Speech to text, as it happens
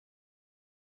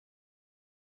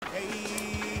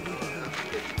Hey,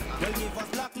 well, give us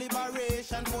black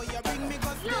liberation, boy, you bring me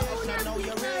go station. Now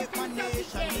you rape my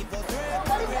nation, give us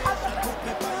reparation, put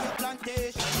me by your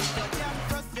plantation. It's a damn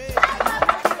frustration.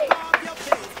 Carve your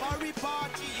face for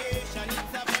repatriation.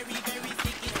 It's a very, very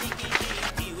sticky, sticky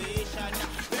situation.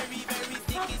 Very, very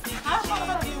sticky, sticky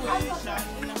situation. Don't worry,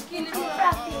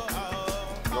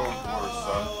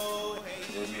 son.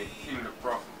 They may kill the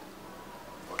prophet,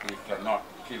 but they cannot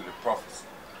kill the prophecy.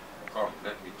 Come,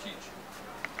 let me teach you.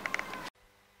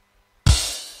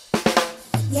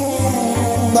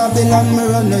 Babylon me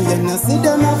run, you no see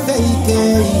them a fake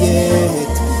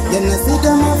it. You no see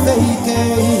them a fake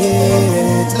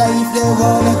it. Life they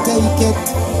wanna take it.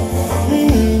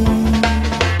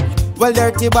 Well,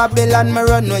 dirty Babylon me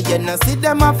run, you no see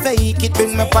them a fake it.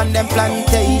 Bring me pon them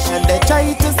plantation. They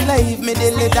try to slave me,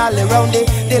 dilly-dally round it,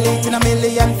 deleting a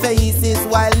million faces,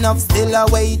 while enough still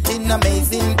awaiting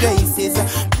amazing graces.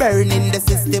 Burning the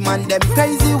system and them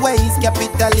crazy ways.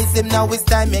 Capitalism, now it's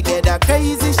time you get a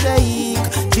crazy shake.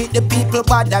 Treat the people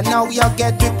bad and now you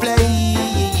get replaced.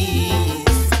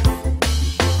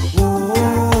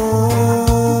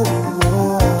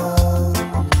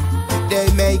 They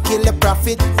may kill the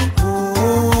prophet.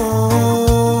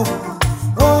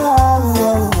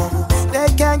 They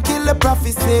can't kill the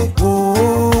prophecy.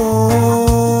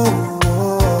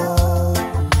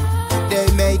 They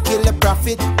may kill the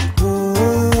prophet.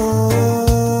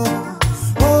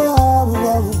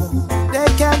 They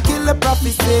can't kill the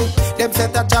prophecy. Them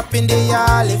set a trap in the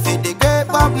alley for the great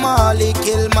Bob Marley.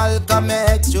 Kill Malcolm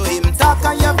X, show him talk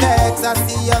on your vex. I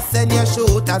see you send your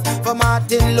shooters for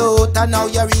Martin Luther. Now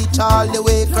you reach all the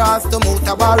way across to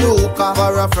Mutabaruka.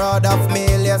 For a fraud of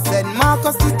mail, you send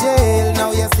Marcus to jail.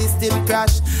 Now your system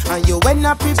crash and you will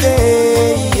not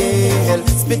prevail.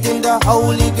 Spitting the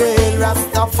holy grail,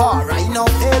 Rastafari, no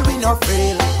fail, we no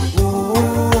fail.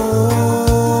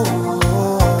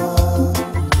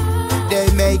 They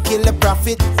may kill the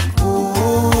prophet.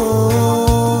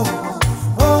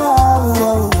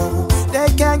 They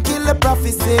can't kill the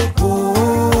prophecy.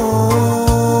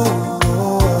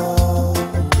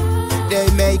 They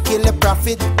may kill the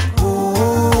prophet.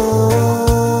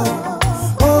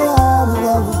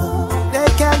 They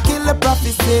can't kill the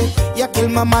prophecy. You kill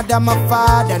my mother, my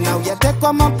father. Now you take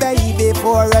on my baby.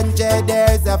 400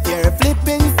 years of your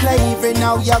flipping slavery.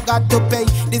 Now you got to pay.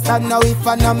 This I know if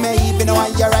I know maybe. Now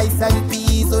want your rice and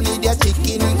peas, you need your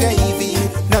chicken gravy.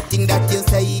 Nothing that you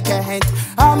say can't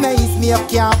amaze me. You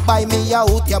can't buy me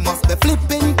out. You must be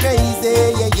flipping crazy.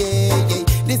 Yeah, yeah, yeah.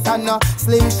 This I know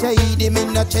Slim Shady. Me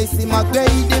no chasing my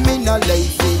grade. Me no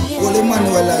lazy. Holy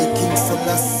Manuel like King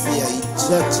Selassie.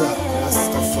 Jaja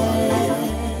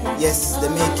Rastafari. Yes, they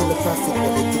may kill the prophet,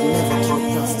 but they can never kill the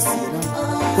prophecy, you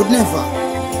know? Would never.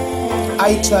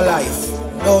 Hide your life.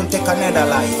 Don't take another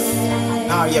life.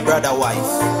 Nor your brother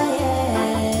wife.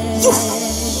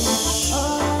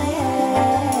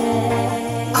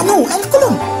 I know, El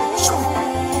Colum.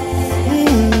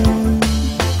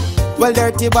 Well,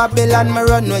 dirty Babylon me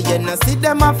run, where you no see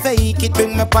them a fake it.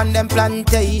 Bring me pon them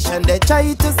plantation. They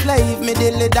try to slave me,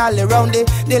 dilly-dally round it,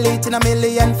 deleting a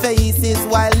million faces,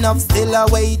 while enough still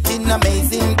awaiting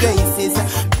amazing graces.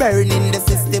 Burning the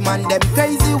system and them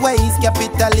crazy ways.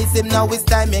 Capitalism, now it's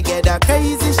time you get a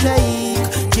crazy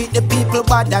shake. Treat the people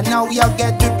bad and now you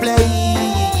get replaced.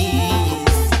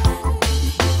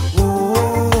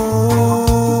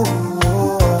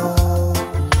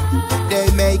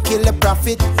 They may kill the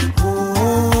prophet.